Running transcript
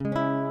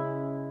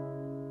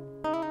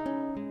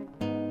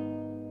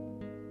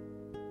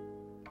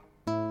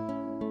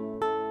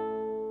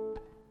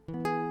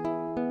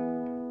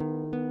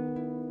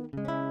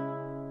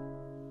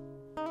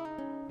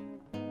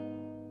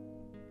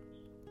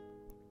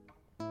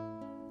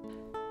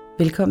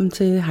Velkommen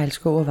til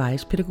Hejlskov og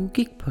Vejs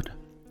Pædagogikpod.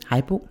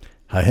 Hej Bo.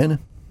 Hej Hanne.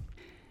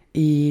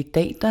 I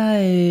dag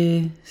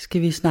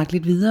skal vi snakke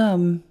lidt videre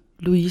om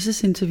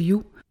Louises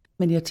interview.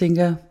 Men jeg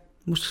tænker,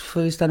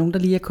 hvis der er nogen, der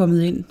lige er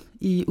kommet ind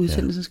i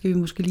udsendelsen, skal vi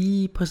måske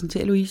lige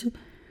præsentere Louise.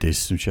 Det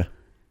synes jeg.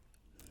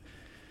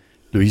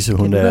 Louise,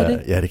 hun er...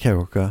 Det? Ja, det kan jeg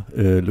godt gøre.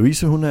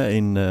 Louise, hun er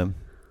en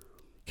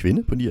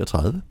kvinde på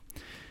 39.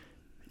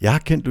 Jeg har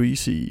kendt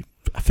Louise i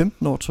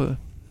 15 år, tror jeg.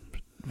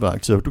 Hvor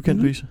lang tid har du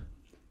kendt Louise?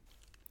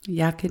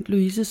 Jeg har kendt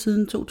Louise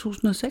siden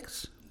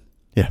 2006.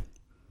 Ja,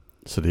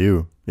 så det er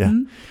jo... Ja.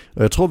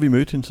 Og jeg tror, vi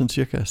mødte hende sådan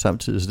cirka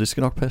samtidig, så det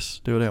skal nok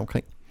passe. Det var der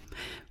omkring.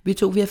 Vi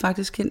har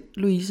faktisk kendt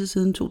Louise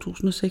siden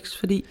 2006,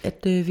 fordi at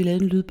vi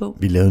lavede en lydbog.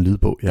 Vi lavede en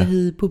lydbog, ja. Der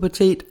hed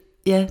Pubertet.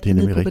 Ja, det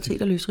hed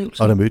Pubertet og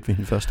løsrivelse. Og der mødte vi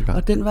hende første gang.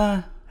 Og den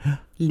var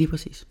lige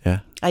præcis. Ja.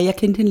 Ej, jeg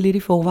kendte hende lidt i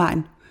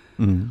forvejen.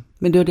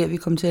 Men det var der, vi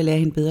kom til at lære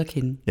hende bedre at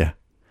kende. Ja.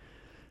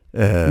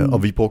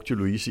 Og vi brugte jo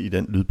Louise i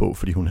den lydbog,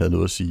 fordi hun havde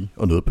noget at sige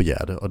og noget på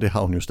hjerte, og det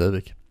har hun jo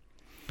stadigvæk.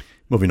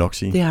 Må vi nok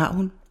sige. Det har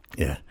hun.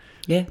 Ja.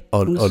 Ja,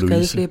 hun har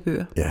skrevet flere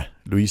bøger. Ja,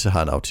 Louise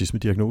har en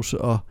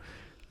autisme-diagnose og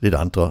lidt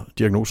andre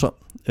diagnoser,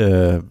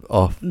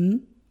 og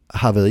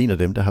har været en af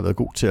dem, der har været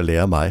god til at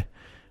lære mig,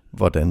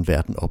 hvordan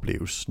verden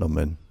opleves, når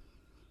man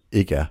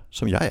ikke er,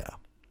 som jeg er.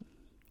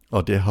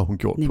 Og det har hun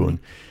gjort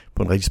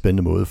på en rigtig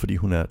spændende måde, fordi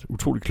hun er et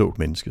utroligt klogt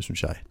menneske,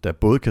 synes jeg, der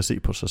både kan se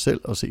på sig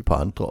selv og se på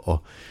andre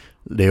og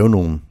lave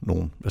nogle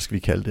hvad skal vi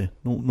kalde det,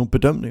 nogle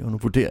bedømninger, nogle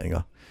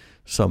vurderinger,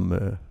 som...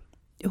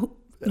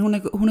 Hun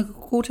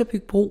er god til at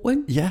bygge bro,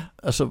 ikke? Ja,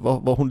 altså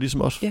hvor hun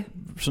ligesom også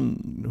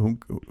sådan,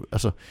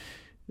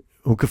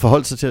 hun kan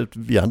forholde sig til,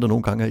 at vi andre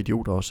nogle gange er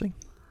idioter også, ikke?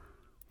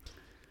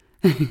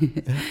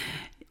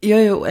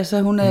 Jo,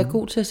 altså hun er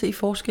god til at se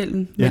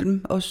forskellen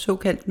mellem os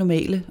såkaldt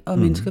normale og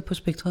mennesker på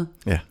spektret.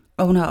 Ja.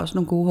 Og hun har også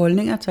nogle gode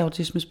holdninger til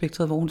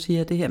autismespektret, hvor hun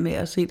siger, at det her med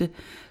at se det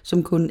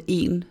som kun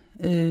én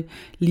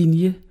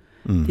linje,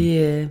 det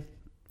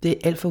er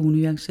alt for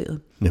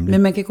unuanceret. Nemlig.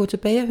 Men man kan gå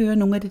tilbage og høre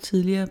nogle af de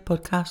tidligere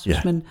podcasts,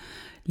 hvis man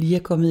lige er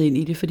kommet ind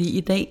i det, fordi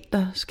i dag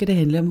der skal det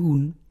handle om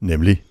hunden.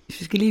 Nemlig.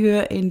 Vi skal lige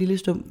høre en lille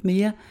stump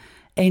mere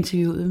af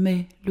interviewet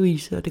med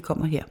Louise, og det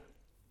kommer her.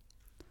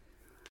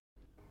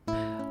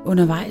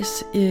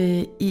 Undervejs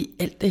i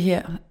alt det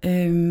her,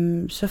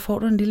 så får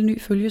du en lille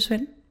ny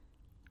følgesvend.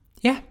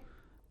 Ja.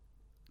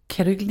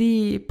 Kan du ikke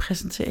lige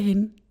præsentere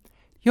hende?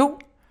 Jo,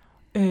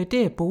 det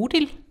er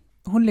Bodil.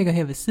 Hun ligger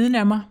her ved siden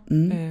af mig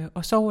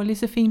og sover lige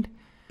så fint.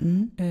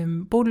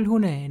 Bodil,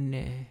 hun er en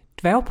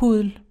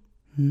dværgpudel,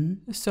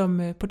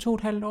 som på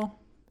 2,5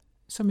 år,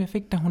 som jeg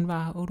fik, da hun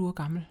var 8 uger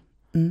gammel.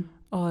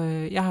 Og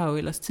jeg har jo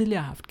ellers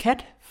tidligere haft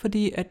kat,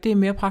 fordi at det er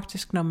mere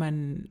praktisk, når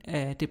man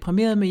er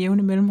deprimeret med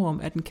jævne mellemrum,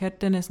 at en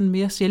kat, den er sådan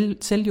mere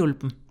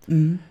selvhjulpen.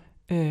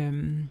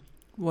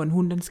 Hvor en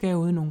hund, den skal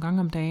ude nogle gange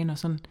om dagen og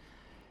sådan.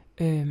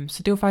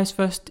 Så det var faktisk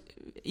først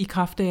i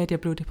kraft af, at jeg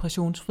blev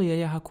depressionsfri, at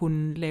jeg har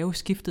kunnet lave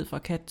skiftet fra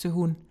kat til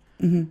hund.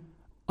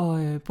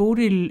 Og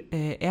Bodil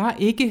er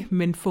ikke,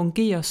 men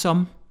fungerer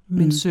som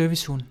min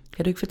servicehund.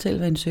 Kan du ikke fortælle,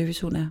 hvad en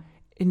servicehund er?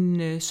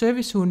 En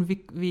servicehund,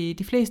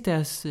 de fleste af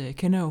os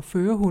kender jo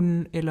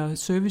førerhunden eller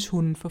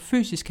servicehunden for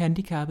fysisk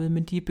handicappede,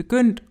 men de er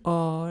begyndt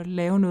at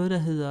lave noget, der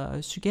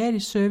hedder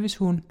psykiatrisk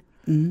servicehund,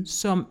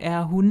 som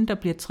er hunde, der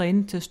bliver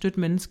trænet til at støtte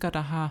mennesker,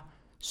 der har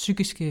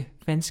psykiske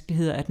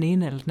vanskeligheder af den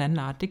ene eller den anden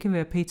art. Det kan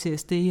være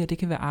PTSD, og det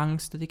kan være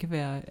angst, og det kan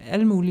være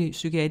alle mulige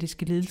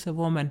psykiatriske lidelser,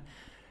 hvor man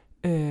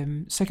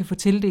så kan få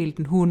tildelt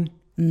en hund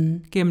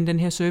gennem den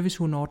her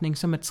servicehundordning,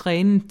 som er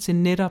trænet til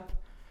netop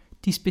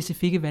de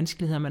specifikke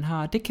vanskeligheder, man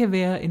har. Det kan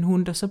være en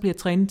hund, der så bliver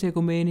trænet til at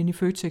gå med ind i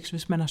Føtex,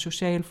 hvis man har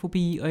social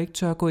fobi og ikke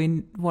tør at gå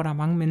ind, hvor der er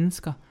mange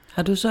mennesker.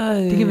 Har du så...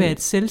 Det kan være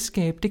et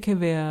selskab, det kan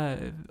være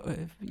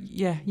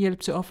hjælp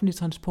til offentlig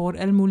transport,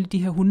 alle mulige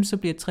de her hunde, så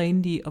bliver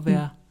trænet i at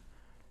være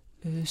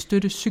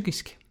støtte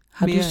psykisk.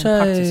 Har du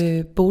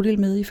så Bodil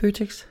med i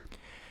Føtex?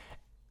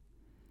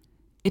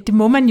 Det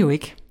må man jo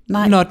ikke,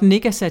 Nej. Når den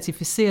ikke er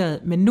certificeret.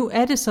 Men nu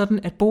er det sådan,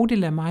 at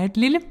Bodil er meget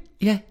lille.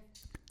 Ja.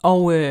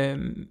 Og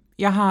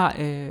jeg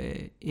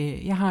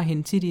har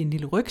hende tit i en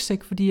lille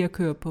rygsæk, fordi jeg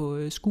kører på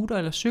scooter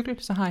eller cykel,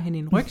 så har jeg hende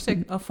i en rygsæk,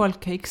 og folk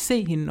kan ikke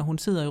se hende, når hun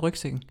sidder i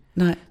rygsækken.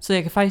 Nej. Så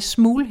jeg kan faktisk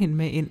smule hende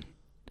med ind.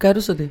 Gør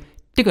du så det?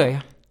 Det gør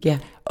jeg. Ja.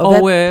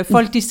 Og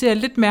folk, de ser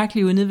lidt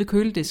mærkeligt ud nede ved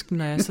køledisken,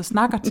 når jeg så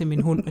snakker til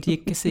min hund, og de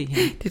ikke kan se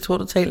hende. De tror,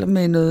 du taler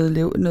med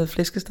noget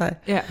flæskesteg.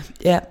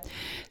 Ja.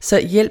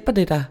 Så hjælper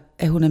det dig,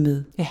 at hun er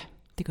med? Ja,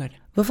 det gør det.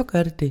 Hvorfor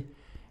gør det det?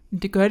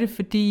 Det gør det,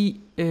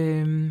 fordi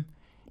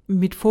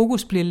mit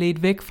fokus bliver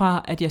ledt væk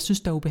fra, at jeg synes,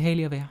 det er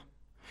ubehageligt at være.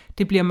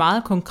 Det bliver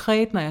meget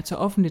konkret, når jeg tager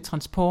offentlig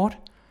transport.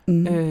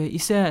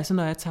 Især altså,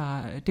 når jeg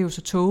tager, det er jo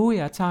så tog,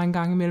 jeg tager en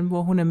gang imellem,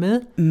 hvor hun er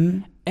med,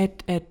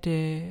 at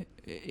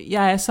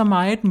jeg er så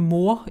meget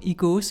mor i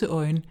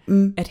gåseøjne,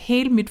 at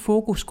hele mit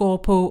fokus går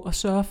på at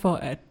sørge for,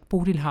 at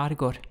Bodil har det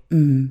godt.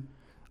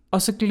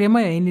 Og så glemmer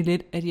jeg egentlig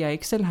lidt, at jeg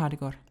ikke selv har det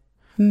godt.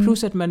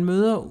 Plus at man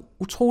møder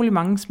utrolig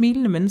mange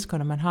smilende mennesker,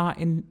 når man har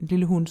en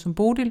lille hund som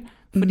Bodil,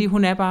 fordi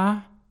hun er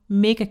bare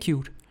mega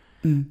cute.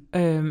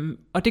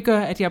 Og det gør,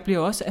 at jeg bliver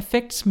også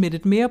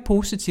affektsmittet mere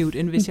positivt,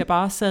 end hvis jeg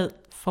bare sad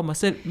for mig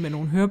selv med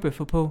nogle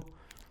hørebøffer på.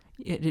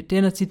 Ja, det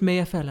ender tit med, at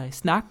jeg falder i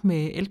snak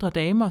med ældre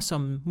damer,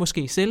 som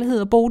måske selv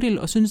hedder Bodil,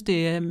 og synes,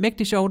 det er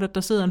mægtig sjovt, at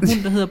der sidder en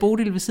hund, der hedder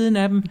Bodil ved siden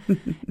af dem.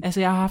 Altså,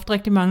 jeg har haft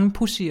rigtig mange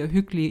pudsige og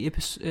hyggelige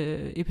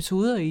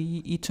episoder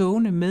i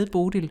togene med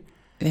Bodil.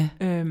 Ja.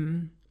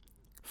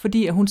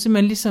 Fordi at hun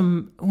simpelthen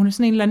ligesom, hun er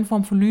sådan en eller anden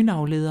form for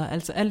lynafleder.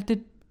 Altså alt det,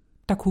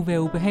 der kunne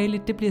være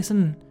ubehageligt, det bliver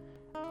sådan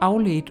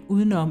afledt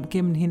udenom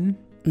gennem hende.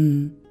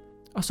 Mm.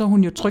 Og så er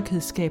hun jo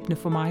tryghedsskabende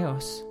for mig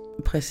også.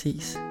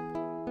 Præcis.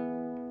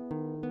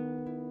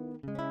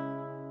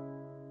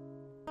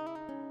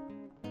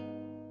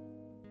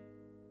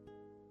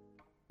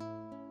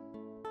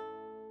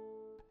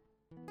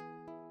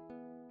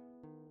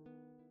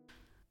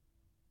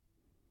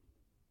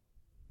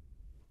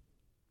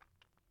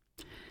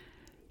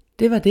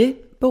 Det var det,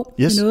 Bo,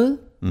 yes. med noget.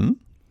 Mm.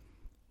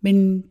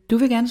 Men du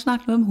vil gerne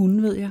snakke noget om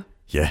hunden, ved jeg.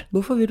 Ja.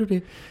 Hvorfor vil du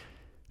det?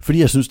 Fordi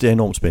jeg synes, det er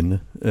enormt spændende.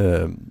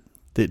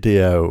 Det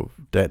er jo,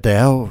 der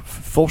er jo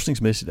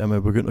forskningsmæssigt, at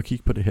man begynder at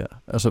kigge på det her.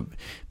 Altså,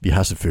 vi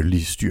har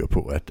selvfølgelig styr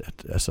på, at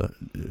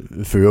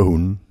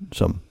førerhunden,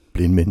 som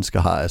blinde mennesker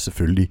har,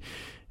 selvfølgelig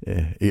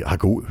har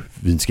god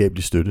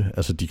videnskabelig støtte.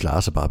 Altså, de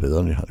klarer sig bare bedre,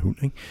 end de har en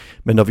hund. Ikke?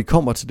 Men når vi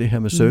kommer til det her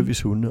med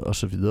servicehunde og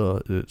så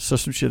videre, så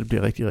synes jeg, det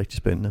bliver rigtig, rigtig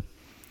spændende.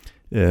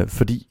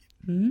 Fordi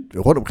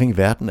rundt omkring i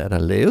verden er der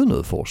lavet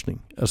noget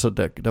forskning. Altså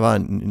der var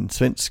en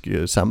svensk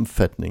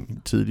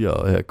sammenfatning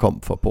tidligere, her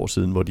kom for et par år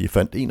siden, hvor de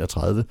fandt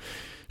 31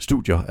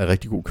 studier af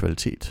rigtig god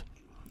kvalitet.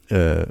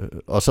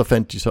 Og så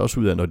fandt de så også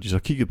ud af, når de så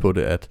kiggede på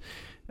det,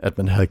 at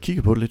man havde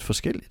kigget på det lidt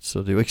forskelligt. Så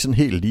det er jo ikke sådan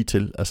helt lige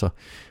til. Altså,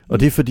 og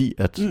det er fordi,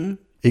 at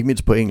ikke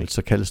mindst på engelsk,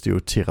 så kaldes det jo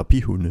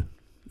terapihunde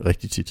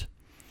rigtig tit.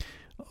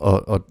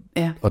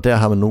 Og der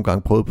har man nogle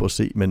gange prøvet på at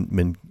se,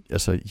 men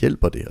altså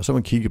hjælper det? Og så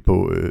man kigge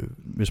på,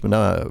 hvis man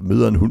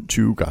møder en hund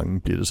 20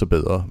 gange, bliver det så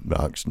bedre med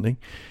angsten,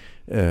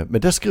 ikke?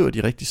 Men der skriver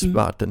de rigtig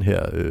smart, den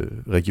her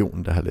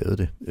region, der har lavet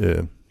det.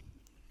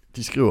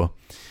 De skriver,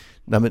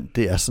 men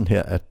det er sådan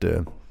her, at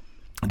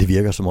det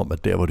virker som om,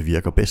 at der, hvor det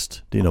virker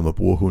bedst, det er, når man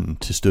bruger hunden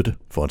til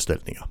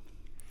støtteforanstaltninger.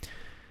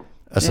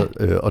 Altså,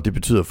 og det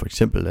betyder for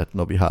eksempel, at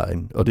når vi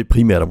har og det er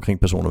primært omkring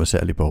personer med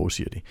særlige behov,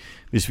 siger de.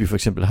 Hvis vi for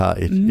eksempel har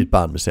et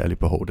barn med særlige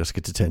behov, der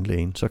skal til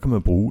tandlægen, så kan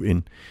man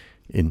bruge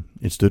en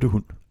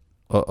støttehund.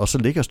 Og så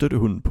ligger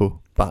støttehunden på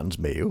barnets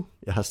mave.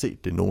 Jeg har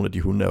set det, nogle af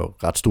de hunde er jo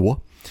ret store.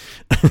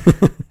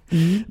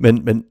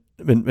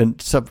 Men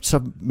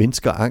så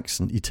mindsker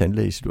angsten i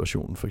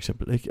tandlægesituationen for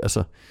eksempel, ikke?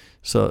 Altså,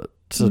 så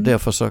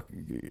derfor så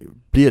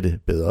bliver det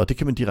bedre, og det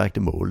kan man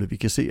direkte måle. Vi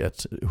kan se,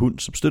 at hund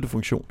som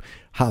støttefunktion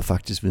har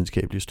faktisk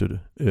videnskabelig støtte.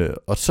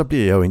 Og så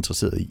bliver jeg jo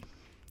interesseret i.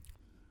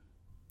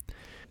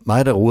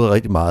 Mig, der roder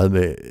rigtig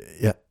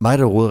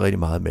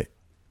meget med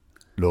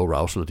low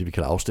arousal, det vi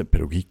kalder afstemt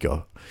pædagogik, og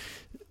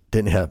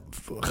den her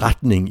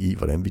retning i,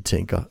 hvordan vi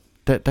tænker,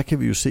 der kan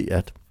vi jo se,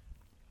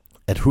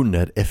 at hunden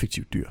er et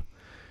affektivt dyr.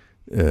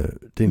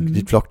 Det er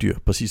et flokdyr,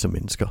 præcis som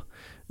mennesker.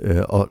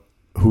 Og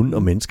hunde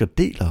og mennesker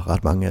deler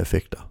ret mange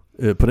affekter.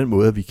 På den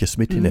måde, at vi kan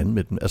smitte hinanden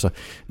med dem. Altså,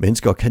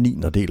 mennesker og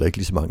kaniner deler ikke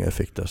lige så mange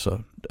affekter, så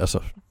altså,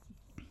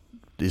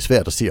 det er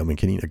svært at se, om en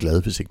kanin er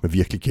glad, hvis ikke man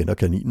virkelig kender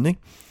kaninen, ikke?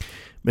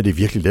 Men det er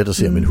virkelig let at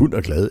se, om en hund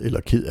er glad,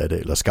 eller ked af det,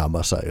 eller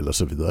skammer sig, eller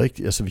så videre,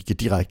 ikke? Altså, vi kan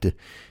direkte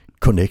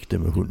connecte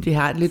med hunden. De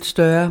har et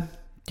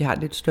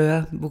lidt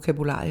større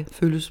vokabularie,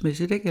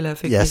 følelsesmæssigt, ikke? Eller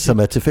affektmæssigt. Ja, som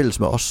er til fælles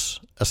med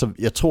os. Altså,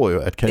 jeg tror jo,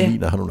 at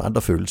kaniner har nogle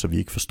andre følelser, vi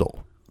ikke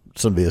forstår.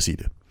 Sådan vil jeg sige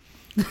det.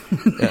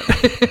 Ja.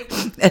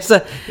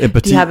 Altså,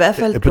 empati, de har i hvert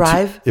fald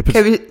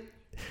drive.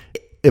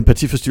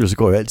 Empatiforstyrrelse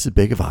går jo altid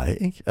begge veje,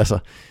 ikke? Altså,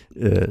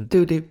 det er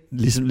jo det.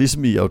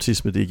 Ligesom i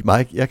autisme, det er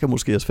mig. Jeg kan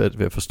måske have svært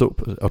ved at forstå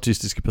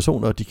autistiske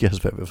personer, og de kan have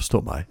svært ved at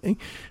forstå mig,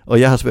 ikke? Og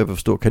jeg har svært ved at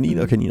forstå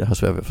kaniner, og kaniner har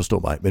svært ved at forstå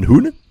mig. Men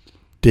hunde,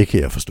 det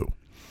kan jeg forstå.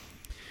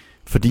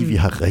 Fordi vi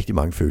har rigtig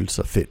mange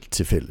følelser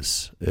til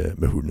fælles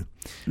med hunde.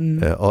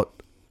 Og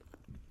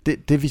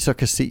det vi så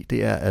kan se,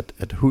 det er,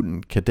 at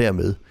hunden kan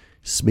dermed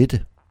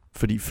smitte,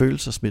 fordi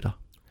følelser smitter.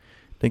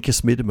 Den kan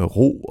smitte med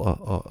ro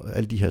og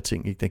alle de her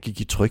ting, ikke? Den kan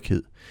give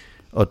tryghed.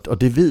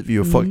 Og det ved vi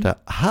jo, folk, der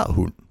har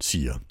hund,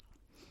 siger.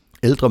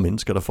 Ældre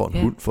mennesker, der får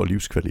en hund, får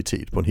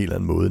livskvalitet på en helt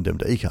anden måde, end dem,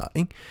 der ikke har,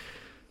 ikke?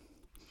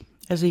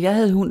 Altså, jeg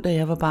havde hund, da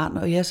jeg var barn,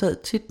 og jeg sad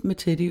tit med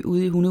Teddy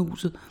ude i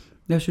hundehuset.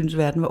 Jeg synes,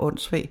 verden var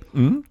åndssvag.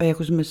 Og jeg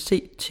kunne simpelthen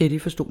se,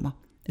 Teddy forstod mig.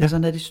 Ja. Altså,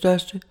 han havde de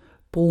største,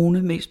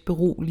 brune, mest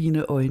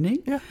beroligende øjne,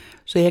 ikke? Ja.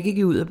 Så jeg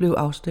gik ud og blev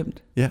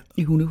afstemt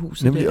i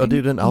hundehuset. Nemlig, der, og det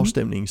er den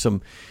afstemning,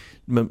 som,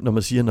 når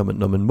man siger,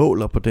 når man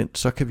måler på den,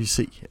 så kan vi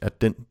se,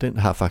 at den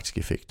har faktisk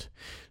effekt.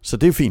 Så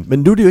det er fint. Men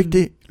nu er det jo ikke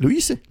det,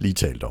 Louise lige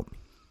talte om.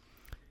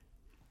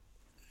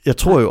 Jeg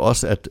tror jo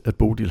også, at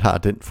Bodil har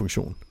den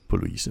funktion på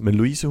Louise. Men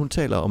Louise, hun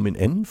taler om en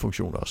anden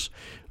funktion også.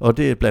 Og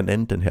det er blandt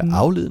andet den her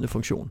afledende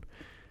funktion.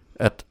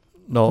 At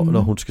når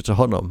hun skal tage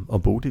hånd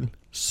om Bodil,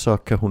 så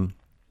kan hun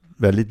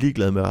være lidt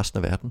ligeglad med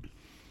resten af verden.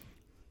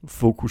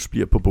 Fokus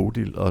bliver på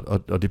Bodil,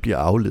 og det bliver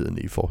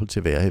afledende i forhold til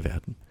at være i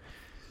verden.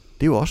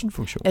 Det er jo også en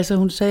funktion. Altså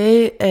hun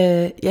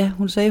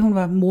sagde, hun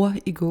var mor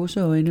i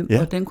gåseøjne,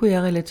 og den kunne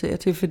jeg relatere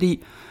til,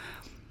 fordi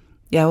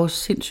jeg er jo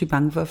sindssygt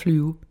bange for at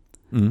flyve.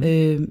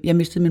 Jeg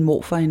mistede min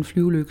morfar i en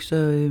flyvelykke,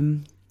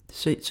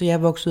 så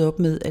jeg voksede op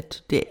med,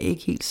 at det er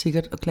ikke helt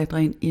sikkert at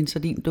klatre ind i en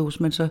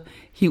sardindåse, man så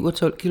hiver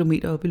 12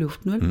 kilometer op i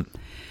luften. Vel?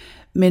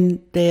 Men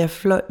da jeg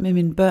fløj med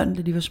mine børn,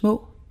 da de var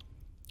små,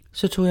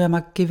 så tog jeg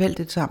mig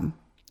gevaldigt sammen.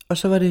 Og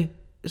så var det,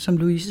 som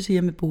Louise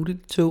siger med Bodil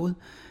i toget,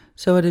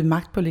 så var det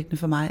magtpåliggende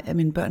for mig, at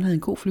mine børn havde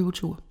en god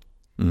flyvetur.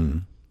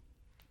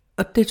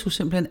 Og det tog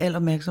simpelthen al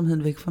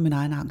opmærksomheden væk fra min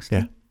egen angst.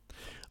 Ja.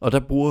 Og der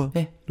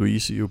bruger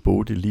Louise jo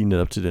Bodil lige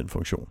netop til den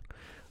funktion.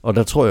 Og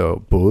der tror jeg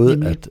jo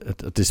både,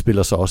 at det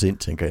spiller sig også ind,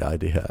 tænker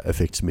jeg, det her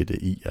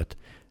affektsmitte i,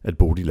 at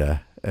Bodil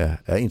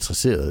er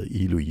interesseret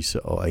i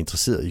Louise, og er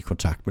interesseret i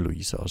kontakt med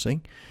Louise også,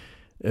 ikke?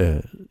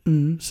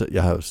 Så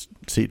jeg har jo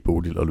set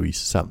Bodil og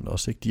Louise sammen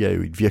også, ikke? De er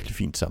jo i et virkelig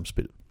fint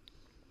samspil.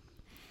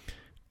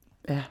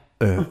 Ja.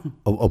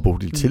 Og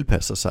Bodil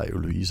tilpasser sig jo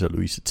Louise, og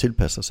Louise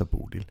tilpasser sig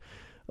Bodil.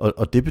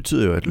 Og det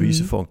betyder jo, at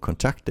Louise får en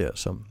kontakt der,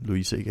 som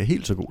Louise ikke er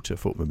helt så god til at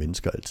få med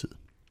mennesker altid.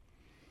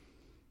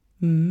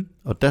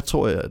 Og der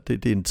tror jeg, at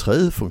det er en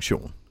tredje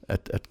funktion,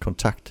 at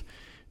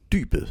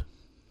kontaktdybet,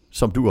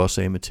 som du også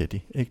sagde med Teddy,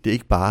 ikke? Det er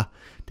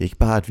ikke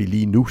bare, at vi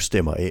lige nu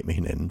stemmer af med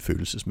hinanden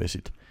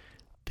følelsesmæssigt.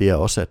 Det er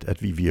også,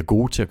 at vi er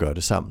gode til at gøre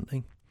det sammen,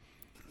 ikke?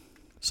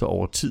 Så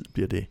over tid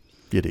bliver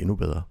det endnu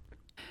bedre.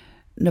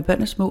 Når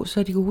børn er små, så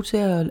er de gode til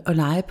at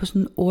lege på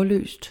sådan et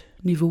ordløst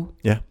niveau.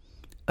 Ja.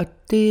 Og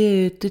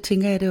det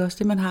tænker jeg, det er også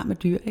det, man har med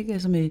dyr, ikke?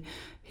 Altså med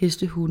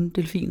heste, hunde,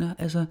 delfiner,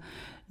 altså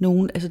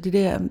det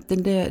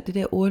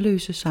der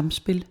ordløse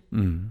samspil,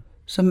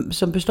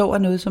 som består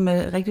af noget, som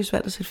er rigtig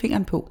svært at sætte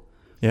fingeren på,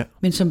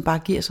 men som bare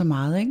giver så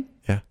meget, ikke?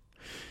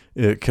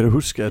 Ja. Kan du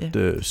huske,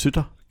 at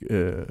Sutter,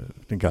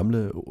 den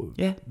gamle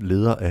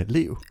leder af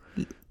Lev,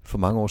 for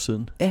mange år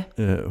siden,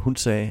 hun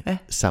sagde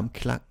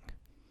samklang.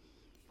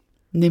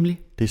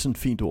 Nemlig. Det er sådan et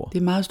fint ord. Det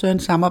er meget større end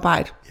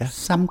samarbejde. Ja.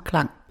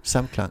 Samklang.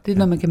 Samklang. Det er,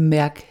 når man kan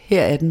mærke,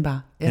 her er den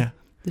bare. Ja.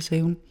 Det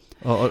sagde hun.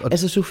 Og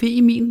altså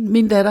Sofie,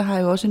 min datter, har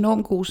jo også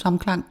enormt god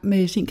samklang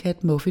med sin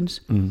kat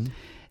Muffins.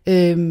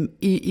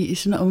 I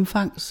sådan en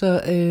omfang,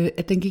 så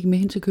at den gik med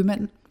hen til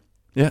købmanden.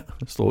 Ja,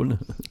 strålende.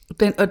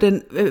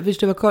 Den, hvis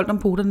det var koldt om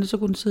poterne, så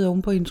kunne den sidde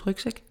oven på hendes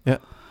rygsæk. Ja.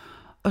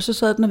 Og så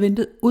sad den og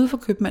ventede ude for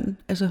købmanden.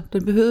 Altså,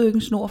 den behøvede jo ikke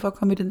en snor for at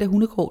komme i den der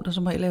hundekrog, der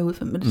som regel er ude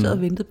for, men den sad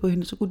og ventede på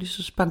hende, så kunne de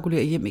så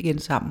spangulere hjem igen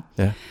sammen.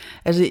 Ja.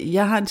 Altså,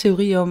 jeg har en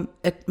teori om,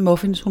 at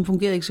Muffins, hun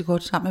fungerede ikke så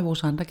godt sammen med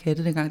vores andre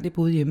katte, dengang det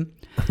boede hjemme.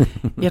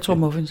 Jeg tror,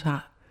 Muffins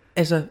har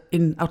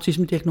en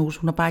autisme-diagnose.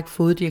 Hun har bare ikke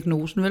fået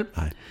diagnosen, vel?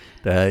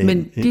 Nej.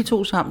 Men de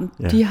to sammen,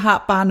 de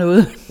har bare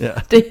noget. Ja.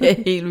 Det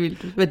er helt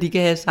vildt, hvad de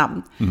kan have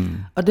sammen.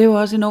 Og det er jo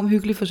også enormt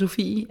hyggeligt for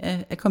Sofie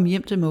at komme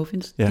hjem til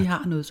Muffins. Ja. De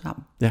har noget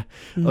sammen. Ja,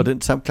 og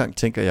den samklang,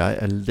 tænker jeg,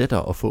 er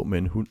lettere at få med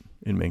en hund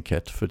end med en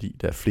kat, fordi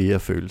der er flere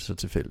følelser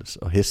til fælles,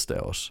 og hest er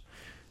også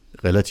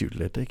relativt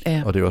let, ikke?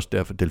 Ja. Og det er også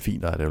derfor,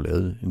 delfiner har jo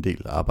lavet en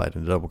del arbejde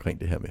netop omkring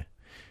det her med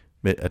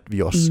at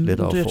vi også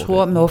lettere får det. Jeg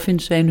tror, at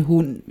Muffins er en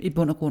hund i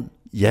bund og grund.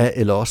 Ja,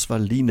 eller også var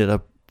lige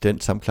netop den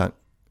samklang,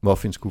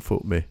 Muffins skulle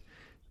få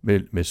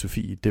med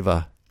Sofie. Det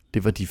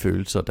var de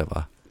følelser, der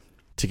var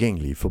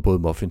tilgængelige for både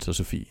Muffins og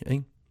Sofie,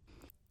 ikke?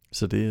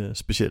 Så det er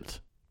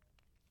specielt.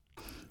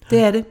 Det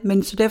er det,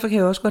 men så derfor kan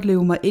jeg også godt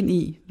leve mig ind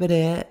i, hvad det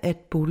er, at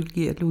Bodil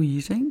giver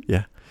Louise, ikke?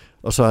 Ja,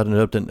 og så er det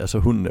netop altså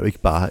hunden er jo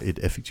ikke bare et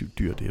affektivt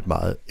dyr, det er et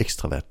meget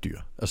ekstravert dyr.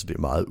 Altså det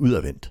er meget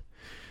udadvendt.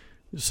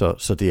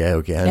 Så det er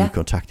jo gerne i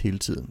kontakt hele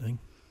tiden, ikke?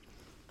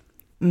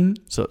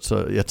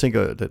 Så jeg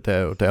tænker,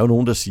 der er jo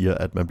nogen, der siger,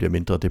 at man bliver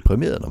mindre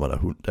deprimeret, når man har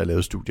hund. Der er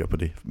lavet studier på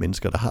det.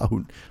 Mennesker, der har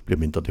hund, bliver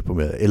mindre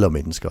deprimeret, eller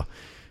mennesker,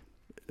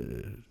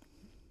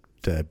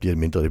 der bliver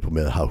mindre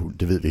deprimeret, har hund.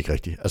 Det ved vi ikke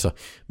rigtigt. Altså,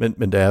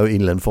 men der er jo en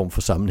eller anden form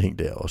for sammenhæng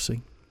der også,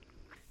 ikke?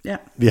 Ja.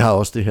 Vi har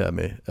også det her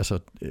med, altså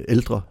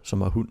ældre,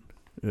 som har hund,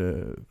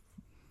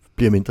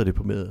 bliver mindre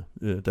deprimeret.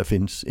 Der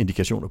findes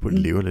indikationer på, at de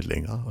lever lidt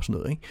længere og sådan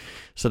noget, ikke?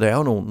 Så der er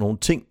jo nogle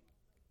ting,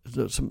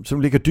 som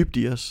ligger dybt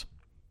i os.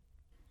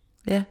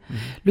 Ja,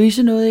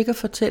 Louise nåede ikke at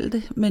fortælle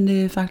det,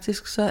 men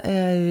faktisk så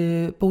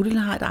er Bodil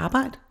har et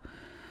arbejde.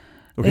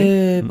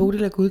 Okay.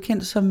 Bodil er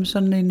godkendt som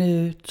sådan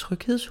en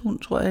tryghedshund,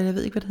 tror jeg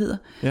ved ikke, hvad det hedder.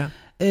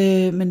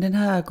 Ja. Men den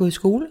har gået i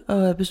skole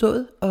og er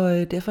bestået,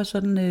 og derfor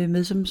sådan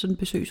med som sådan en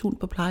besøgshund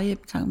på plejehjem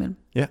i gang imellem.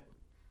 Ja.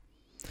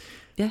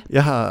 Ja.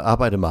 Jeg har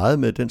arbejdet meget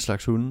med den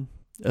slags hunde,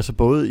 altså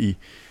både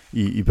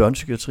i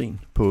børnepsykiatrien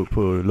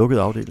på lukket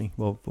afdeling,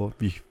 hvor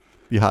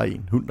vi har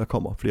en hund, der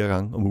kommer flere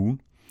gange om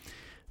ugen.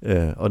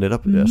 Og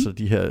netop altså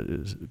de her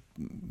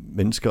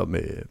mennesker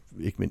med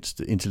ikke mindst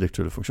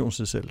intellektuelle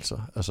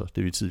funktionsnedsættelser, altså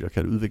det vi tidligere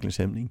kalder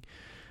udviklingshæmning,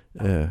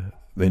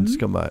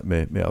 mennesker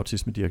med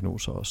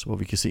autisme-diagnoser også, hvor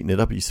vi kan se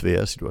netop i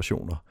svære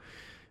situationer.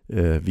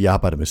 Vi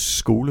arbejder med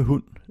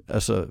skolehund,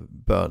 altså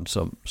børn,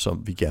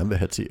 som vi gerne vil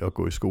have til at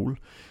gå i skole,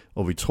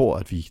 og vi tror,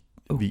 at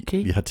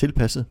vi har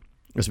tilpasset.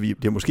 Altså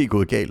det er måske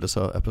gået galt, og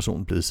så er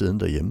personen blevet siddende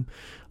derhjemme.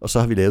 Og så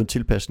har vi lavet en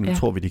tilpasning,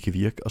 tror vi det kan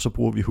virke, og så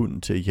bruger vi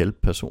hunden til at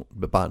hjælpe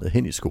barnet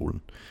hen i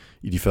skolen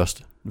i de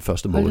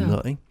første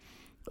måneder, ikke?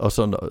 Og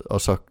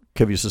så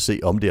kan vi så se,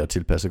 om det er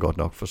tilpasset godt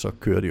nok, for så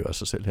kører det jo af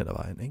sig selv hen ad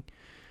vejen, ikke?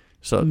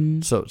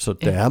 Så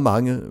der er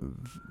mange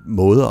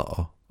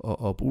måder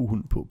at bruge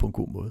hunden på en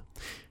god måde.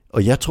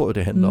 Og jeg tror,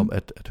 det handler om,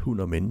 at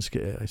hund og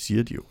menneske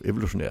siger de jo,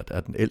 evolutionært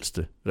er den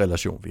ældste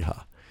relation, vi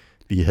har.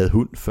 Vi havde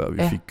hund, før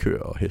vi fik køer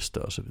og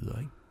heste og så videre,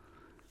 ikke?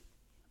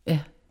 Ja.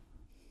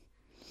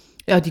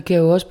 Ja, og de kan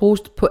jo også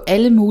bruges på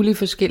alle mulige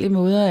forskellige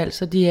måder,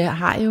 altså de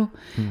har jo,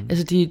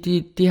 altså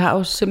de har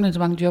jo simpelthen så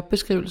mange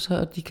jobbeskrivelser,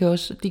 og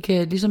de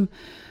kan ligesom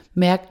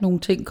mærke nogle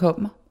ting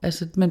kommer.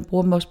 Altså man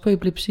bruger dem også på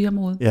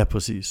epilepsiområdet. Ja,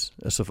 præcis.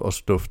 Altså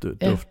også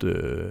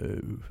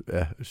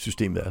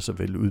systemet er så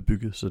vel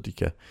udbygget, så de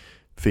kan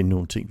finde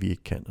nogle ting, vi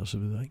ikke kan, og så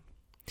videre, ikke?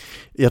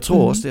 Jeg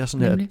tror også, det er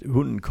sådan her, at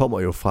hunden kommer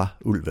jo fra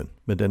ulven,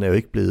 men den er jo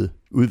ikke blevet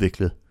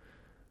udviklet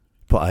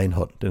på egen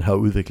hånd. Den har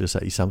udviklet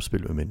sig i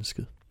samspil med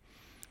mennesket.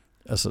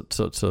 Altså,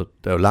 så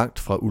der er jo langt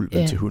fra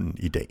ulven til hunden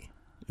i dag,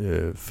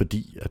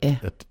 fordi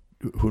at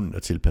hunden er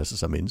tilpasset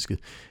sig mennesket,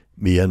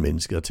 mere end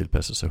mennesket er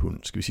tilpasset sig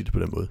hunden. Skal vi sige det på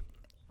den måde?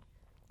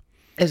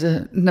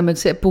 Altså, når man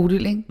ser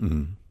Bodil, ikke?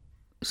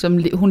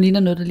 Hun ligner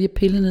noget, der lige er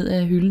pillet ned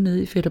af hylden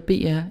nede i Fætter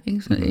BR,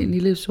 ikke? Sådan en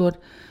lille sort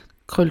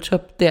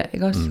krøltop der,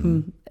 ikke også?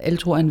 Som alle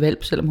tror er en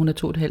valp, selvom hun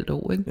er 2,5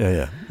 år, ikke?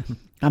 Ja.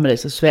 Har man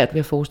altså svært ved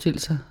at forestille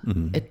sig,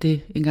 at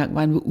det engang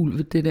var en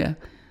ulv, det der.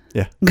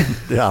 Ja,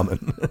 det har man.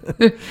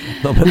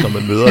 når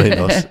man møder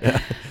hende også.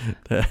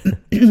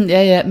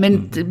 Ja,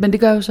 men det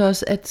gør jo så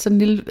også, at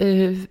sådan en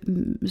lille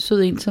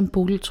sød en som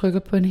Bodil trykker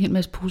på en hel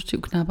masse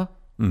positive knapper.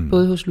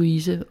 Både hos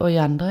Louise og i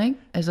andre, ikke?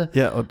 Altså,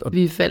 og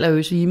vi falder jo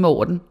i svime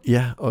over den.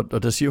 Ja,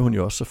 og der siger hun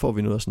jo også, så får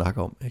vi noget at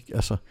snakke om, ikke?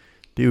 Altså,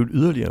 det er jo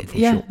yderligere en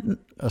funktion. Ja,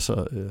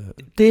 altså,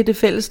 det er det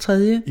fælles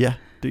tredje. Ja,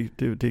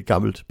 det er et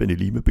gammelt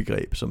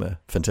Benelime-begreb, som er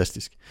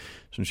fantastisk,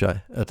 synes jeg.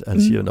 At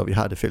han siger, når vi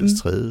har det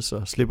fælles tredje,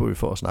 så slipper vi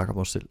for at snakke om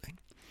os selv, ikke?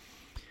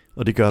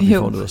 Og det gør, at vi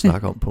får noget at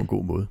snakke om på en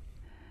god måde.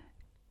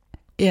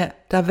 Ja,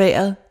 der er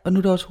vejret, og nu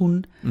er der også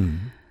hunden.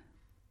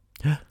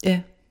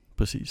 Ja,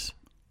 præcis.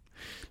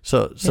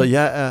 Så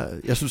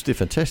jeg synes, det er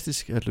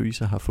fantastisk, at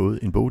Louise har fået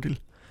en Bodil,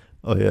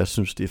 og jeg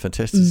synes, det er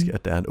fantastisk,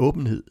 at der er en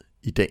åbenhed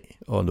i dag,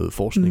 og noget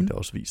forskning, der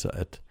også viser,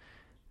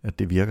 at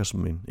det virker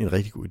som en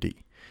rigtig god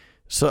idé.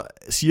 Så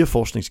siger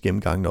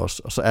forskningsgennemgangen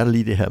også, og så er der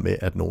lige det her med,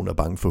 at nogen er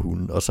bange for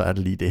hunden, og så er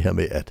der lige det her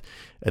med, at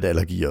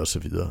allergier og så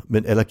videre.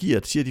 Men allergier,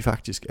 siger de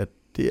faktisk, at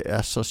det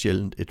er så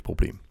sjældent et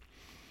problem.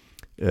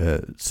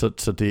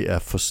 Så det er,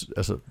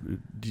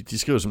 de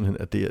skriver simpelthen,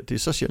 at det er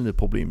så sjældent et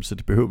problem, så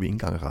det behøver vi ikke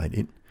engang at regne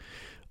ind.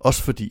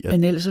 Også fordi,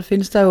 men ellers så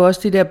findes der jo også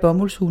de der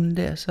bomuldshunde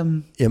der,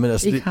 som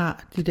ikke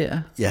har de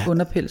der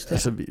underpels der.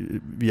 Altså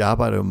vi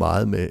arbejder jo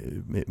meget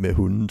med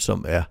hunden,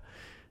 som er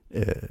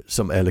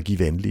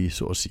allergivenlige,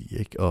 så at sige,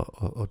 ikke?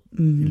 Og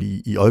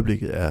lige i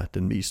øjeblikket er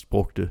den mest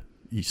brugte,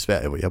 i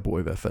Sverige, hvor jeg bor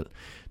i hvert fald,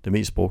 den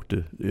mest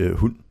brugte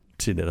hund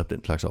til netop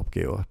den slags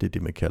opgaver, det er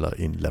det, man kalder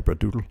en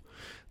labradoodle.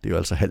 Det er jo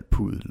altså halv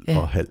pudel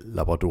og halv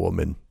labrador,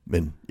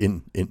 men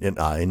en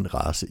egen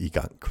race i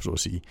gang, så at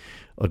sige.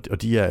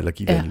 Og de er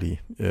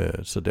allergivenlige,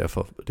 så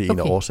derfor, det er en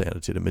af årsagerne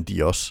til det, men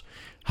de også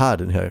har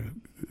den her,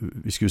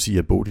 vi skal jo sige,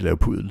 at Bodil er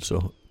pudel,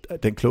 så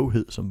den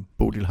kloghed, som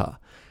Bodil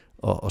har,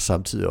 og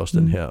samtidig også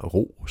den her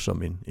ro,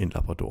 som en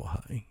labrador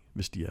har, ikke?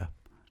 Hvis de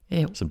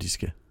er, som de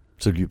skal,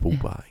 så bliver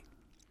brugbare. Ikke?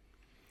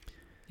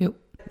 Jo.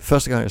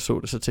 Første gang jeg så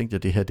det, så tænkte jeg,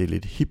 at det her det er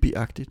lidt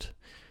hippieagtigt.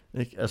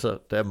 Ikke? Altså,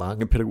 der er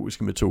mange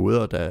pædagogiske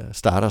metoder, der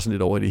starter sådan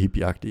lidt over i det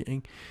hippieagtige,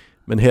 ikke?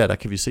 Men her der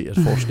kan vi se, at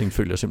forskningen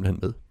følger simpelthen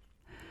med.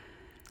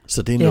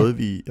 Så det er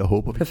noget, jeg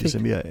håber, vi kan se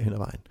mere af hen ad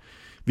vejen.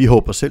 Vi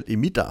håber selv i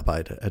mit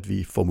arbejde, at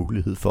vi får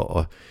mulighed for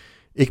at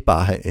ikke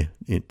bare have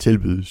en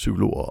tilbyde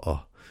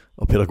psykologer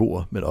og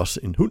pædagoger, men også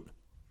en hund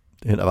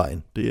hen ad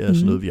vejen. Det er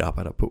sådan noget, vi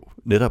arbejder på,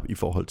 netop i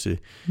forhold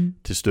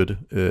til støtte.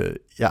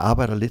 Jeg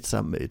arbejder lidt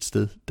sammen med et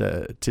sted,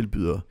 der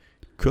tilbyder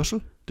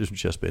kørsel. Det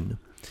synes jeg er spændende.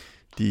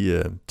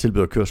 De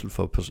tilbyder kørsel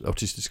for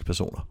autistiske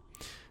personer.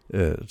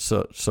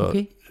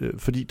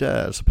 Fordi der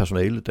er altså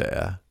personale, der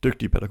er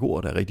dygtige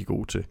pædagoger, der er rigtig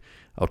gode til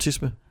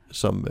autisme,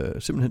 som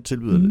simpelthen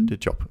tilbyder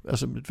det job.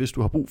 Altså hvis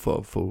du har brug for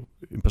at få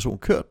en person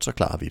kørt, så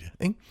klarer vi det,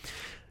 ikke?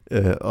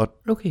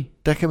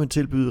 Der kan man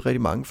tilbyde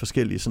rigtig mange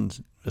forskellige, sådan,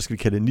 hvad skal vi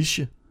kalde det,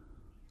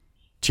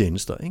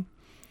 niche-tjenester, ikke?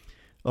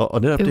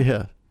 Og netop det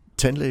her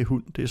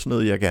tandlægehund, det er sådan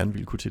noget, jeg gerne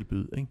ville kunne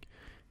tilbyde, ikke?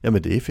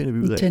 Jamen det finder vi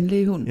ud af.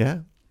 Tandlægehund? Ja,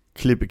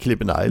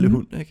 klippe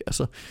neglehund, ikke?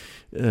 Altså,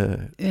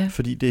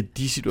 fordi det er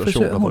de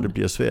situationer, hvor det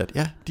bliver svært.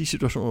 Ja, de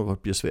situationer, hvor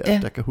det bliver svært,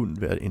 der kan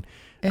hunden være en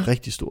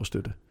rigtig stor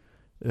støtte.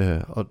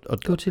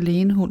 Gå til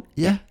lægenhund.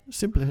 Ja,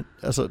 simpelthen.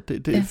 Altså,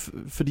 det er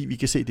fordi vi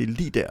kan se, det er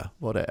lige der,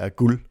 hvor der er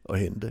guld at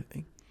hente,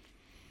 ikke?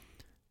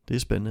 Det er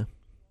spændende.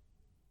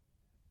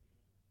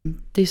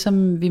 Det,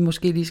 som vi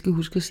måske lige skal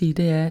huske at sige,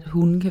 det er, at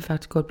hunden kan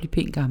faktisk godt blive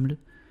pænt gamle.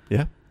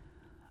 Ja.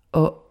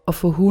 Og at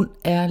få hund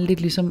er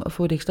lidt ligesom at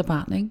få et ekstra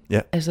barn, ikke?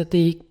 Ja. Altså,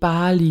 det er ikke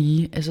bare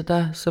lige. Altså,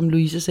 der, som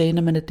Louise sagde,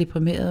 når man er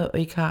deprimeret og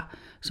ikke har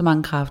så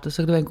mange kræfter,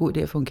 så kan det være en god idé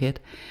at få en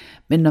kat.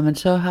 Men når man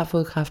så har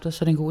fået kræfter,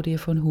 så er det en god idé at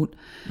få en hund.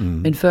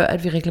 Men før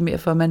at vi reklamerer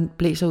for, at man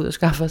blæser ud og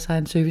skaffer sig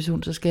en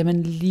servicehund, så skal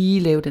man lige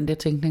lave den der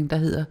tænkning, der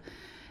hedder,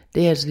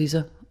 det er altså lige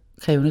så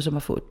krævende som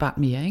at få et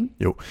barn mere, ikke?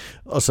 Jo,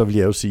 og så vil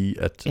jeg jo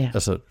sige, at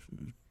altså,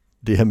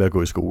 det her med at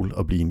gå i skole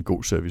og blive en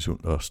god servicehund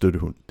og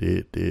støttehund,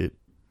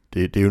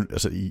 det er jo,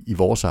 altså i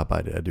vores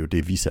arbejde er det jo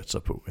det, vi satser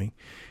på. Ikke?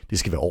 Det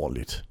skal være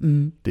ordentligt.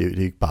 Det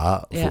er ikke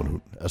bare at få en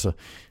hund. Altså,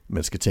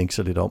 man skal tænke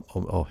sig lidt om,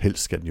 og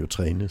helst skal den jo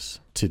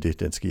trænes til det,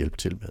 den skal hjælpe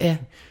til med. Ja.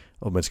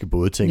 Og man skal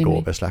både tænke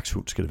over, hvad slags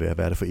hund skal det være,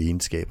 hvad er det for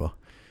egenskaber,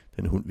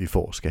 den hund, vi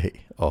får, skal have,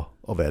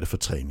 og hvad er det for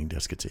træning, der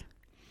skal til,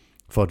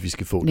 for at vi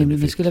skal få den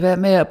effekt. Vi skal lade være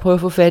med at prøve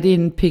at få fat i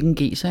en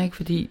pekingeser, ikke?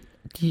 Fordi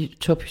de er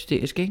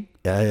tophysteriske, ikke?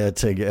 Ja,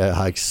 jeg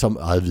har ikke så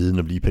meget viden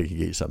om lige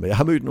pekingeser, men jeg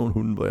har mødt nogle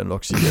hunde, hvor jeg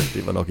nok siger, at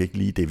det var nok ikke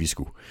lige det, vi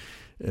skulle.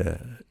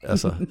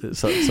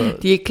 Så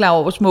de er ikke klar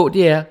over, hvor små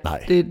de er.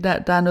 Nej.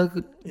 Der er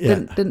noget...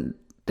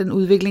 Den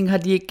udvikling har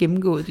de ikke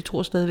gennemgået. De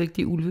tror stadigvæk,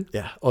 de er ulve.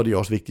 Ja, og det er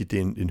også vigtigt, det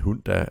er en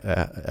hund, der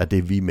er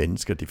det, vi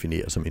mennesker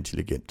definerer som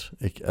intelligent.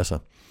 Ikke? Altså,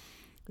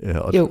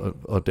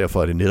 og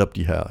derfor er det netop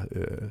de her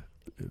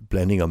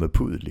blandinger med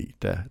pudel i,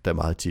 der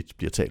meget tit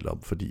bliver talt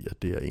om, fordi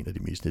at det er en af de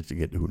mest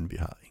intelligente hunde, vi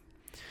har. Ikke?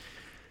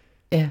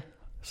 Ja.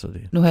 Så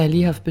det. Nu har jeg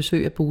lige haft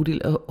besøg af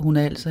Bodil, og hun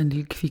er altså en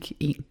lille kvik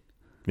en.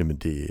 Jamen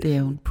det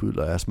er hun.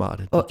 Pudler er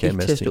smarte. Og kan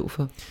ikke til at stå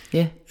for.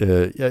 Ja.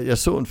 Jeg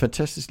så en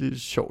fantastisk lille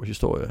sjov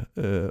historie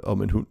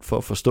om en hund, for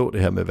at forstå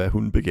det her med, hvad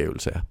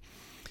hundebegævelse er.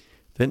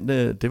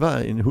 Det var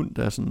en hund,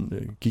 der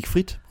sådan, gik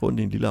frit rundt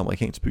i en lille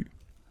amerikansk by.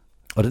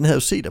 Og den havde jo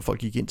set, at folk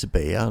gik ind til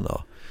bageren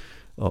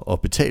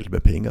og betalte med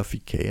penge og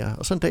fik kager.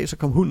 Og så en dag, så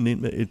kom hunden ind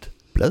med et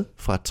blad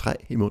fra et træ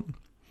i munden.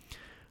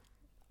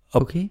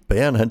 Og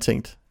bageren, han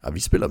tænkte, at vi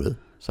spiller med.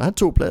 Så han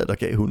tog bladet og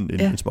gav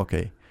hunden en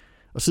småkage.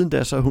 Og siden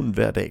da, så er hunden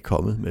hver dag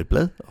kommet med et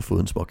blad og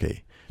fået en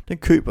småkage. Den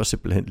køber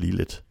simpelthen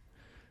lige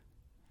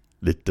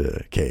lidt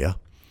kager.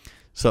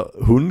 Så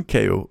hunden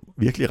kan jo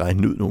virkelig regne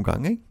den ud nogle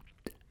gange, ikke?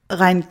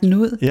 Regne den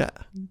ud? Ja,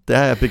 der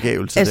er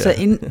begævelse altså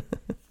der.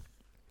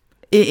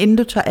 Inden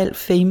du tager alt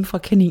fame fra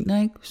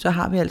kaniner, ikke, så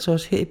har vi altså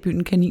også her i byen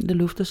en kanin, der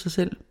lufter sig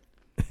selv.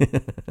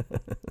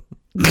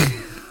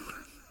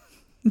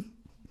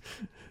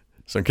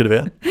 Sådan kan det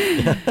være.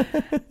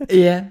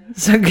 Ja,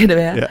 sådan kan det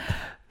være. Ja.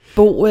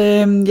 Bo,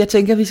 jeg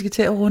tænker, vi skal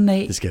til at runde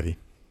af. Det skal vi.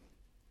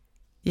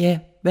 Ja,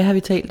 hvad har vi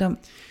talt om?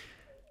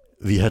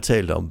 Vi har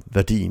talt om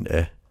værdien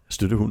af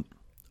støttehund,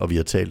 og vi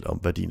har talt om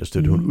værdien af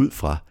støttehund ud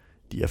fra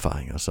de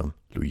erfaringer, som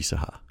Louise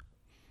har,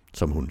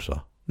 som hun så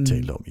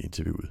talte om i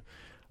interviewet.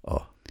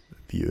 Og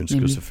vi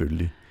ønsker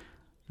selvfølgelig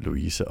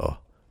Louise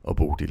og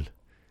Bodil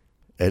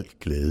alt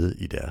glæde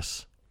i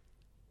deres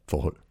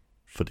forhold,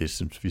 for det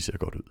synes vi ser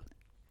godt ud.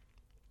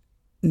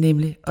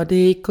 Nemlig, og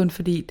det er ikke kun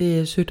fordi det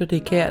er sødt og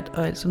det er kært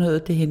og alt sådan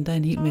noget, det henter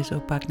en hel masse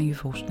opbakning i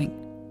forskning.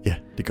 Ja,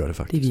 det gør det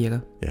faktisk. Det virker.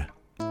 Ja.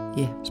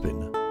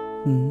 Spændende.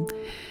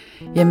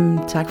 Jamen,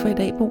 tak for i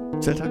dag,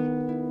 Bo. Selv tak.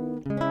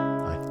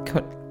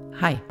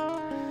 Hej. Hej.